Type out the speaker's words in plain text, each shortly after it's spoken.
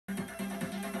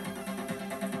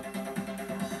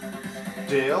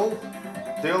DELL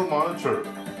monitor.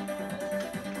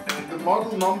 And the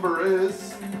model number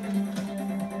is,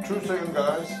 2 seconds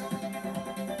guys,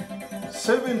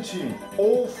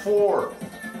 1704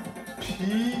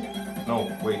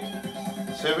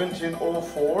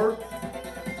 1704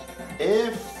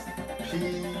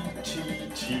 FPTT.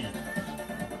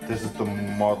 This is the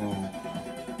model.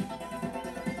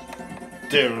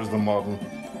 There is the model.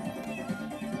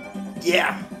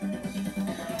 Yeah.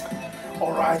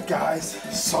 All right, guys.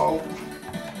 So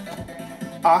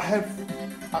I have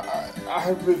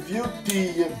reviewed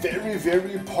the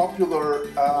very popular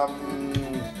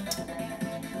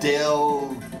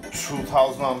DELL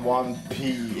 2001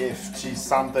 PFT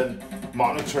something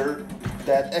monitor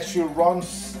that actually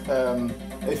runs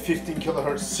a 15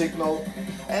 kilohertz signal,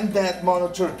 and that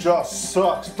monitor just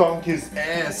sucks donkey's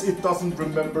ass. It doesn't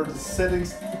remember the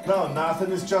settings. No,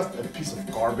 nothing. It's just a piece of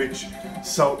garbage.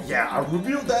 So yeah, I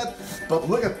reviewed that, but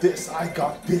look at this. I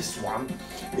got this one.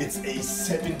 It's a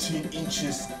 17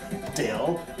 inches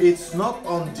DELL. It's not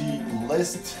on the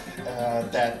list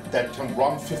that can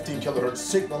run 15 kilohertz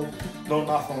signal. No,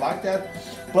 nothing like that.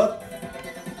 But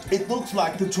it looks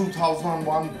like the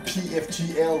 2001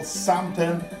 PFTL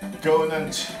something going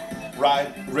and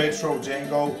right retro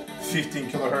Django 15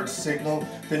 kilohertz signal.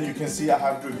 Then you can see I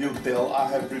have reviewed DELL, I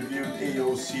have reviewed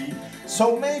AOC.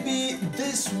 So maybe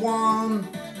this one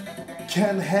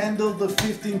can handle the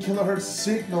 15 kilohertz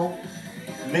signal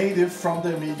native from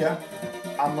the Amiga.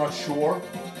 I'm not sure,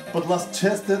 but let's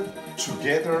test it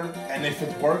together, and if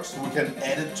it works we can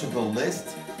add it to the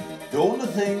list. The only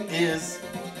thing is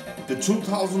the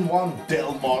 2001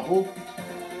 DELL model,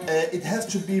 it has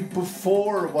to be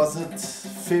before, was it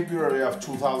February of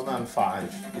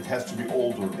 2005? It has to be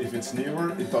older. If it's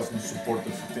newer, it doesn't support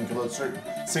the 15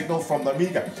 kilohertz signal from the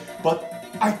Amiga. But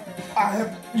I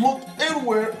have looked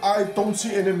everywhere. I don't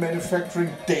see any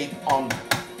manufacturing date on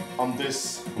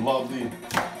this lovely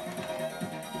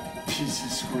PC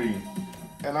screen.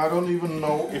 And I don't even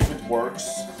know if it works.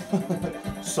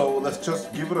 So let's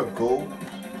just give it a go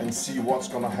and see what's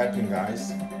gonna happen,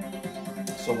 guys.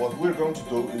 So what we're going to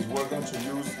do is we're going to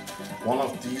use one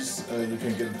of these. You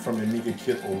can get it from Amiga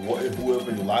Kit or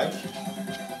whoever you like.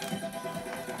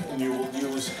 And you will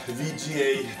use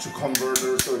VGA to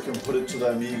converter so you can put it to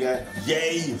the Amiga.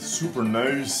 Yay, super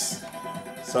nice.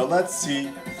 So let's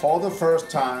see, for the first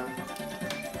time,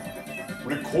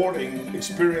 recording,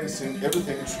 experiencing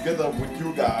everything together with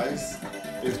you guys,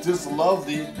 if this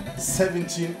lovely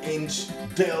 17-inch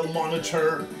DELL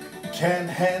monitor can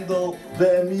handle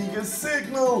the Amiga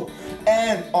signal.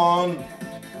 And on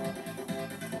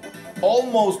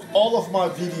almost all of my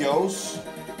videos,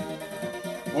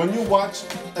 when you watch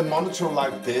a monitor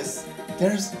like this,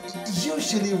 there's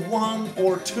usually 1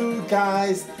 or 2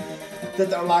 guys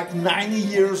that are like 90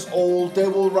 years old. They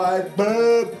will write,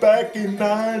 but back in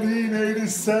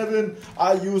 1987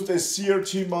 I used a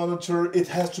CRT monitor. It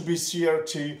has to be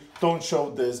CRT, don't show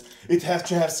this. It has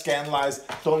to have scan lines,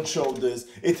 don't show this.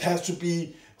 It has to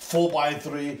be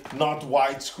 4:3, not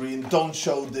widescreen, don't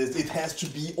show this. It has to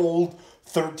be old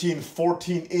 13,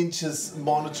 14 inches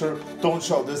monitor, don't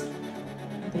show this.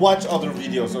 Watch other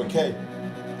videos, okay?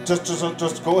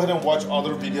 Just go ahead and watch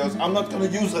other videos. I'm not gonna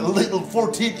use a little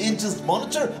 14 inches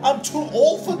monitor. I'm too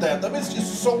old for that. I mean, it's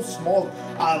just so small.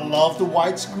 I love the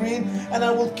widescreen and I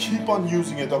will keep on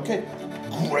using it, okay?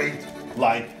 Great,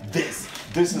 like this.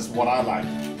 This is what I like.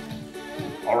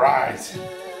 All right.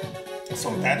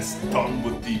 So that's done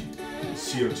with the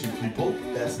CRT people.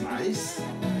 That's nice.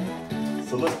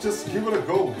 So let's just give it a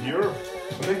go here.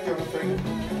 Connect everything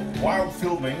while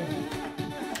filming.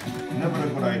 Never a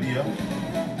good idea,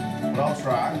 but I'll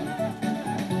try.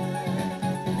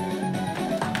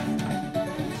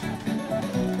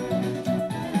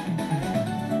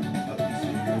 Let me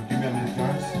see here. Give me a minute,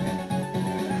 guys.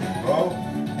 Go.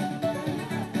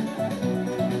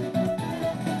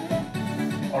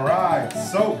 All right.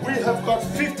 So we have got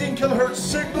 15 kilohertz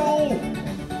signal.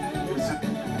 Is it?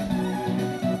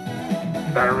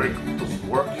 Barry, does it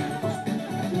work?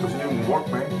 It doesn't even work,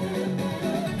 man.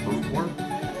 Does it work?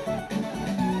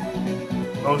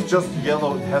 No, it's just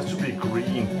yellow. It has to be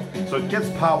green. So it gets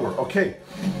power. Okay.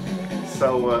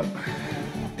 So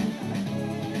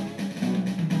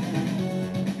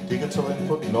digital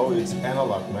input? No, it's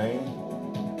analog, man.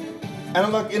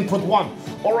 Analog input 1.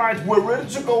 All right, we're ready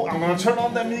to go. I'm gonna turn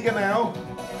on the Amiga now.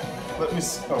 Let me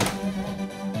see. Oh.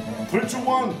 3, 2,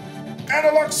 1.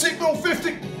 Analog signal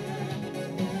 50.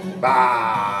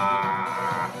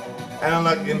 Ah.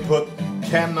 Analog input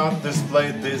cannot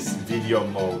display this video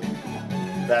mode.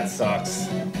 That sucks.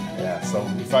 Yeah, so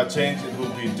if I change, it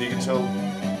will be digital.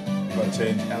 If I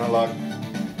change analog,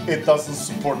 it doesn't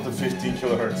support the 15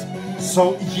 kilohertz.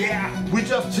 So yeah, we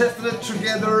just tested it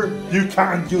together. You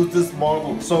can't use this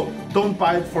model, so don't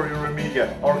buy it for your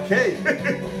Amiga, okay?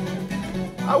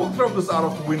 I will throw this out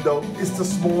of the window. It's the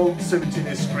small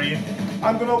 17-inch screen.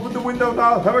 I'm gonna open the window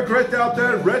now. Have a great day out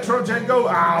there. Retro Django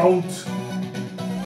out.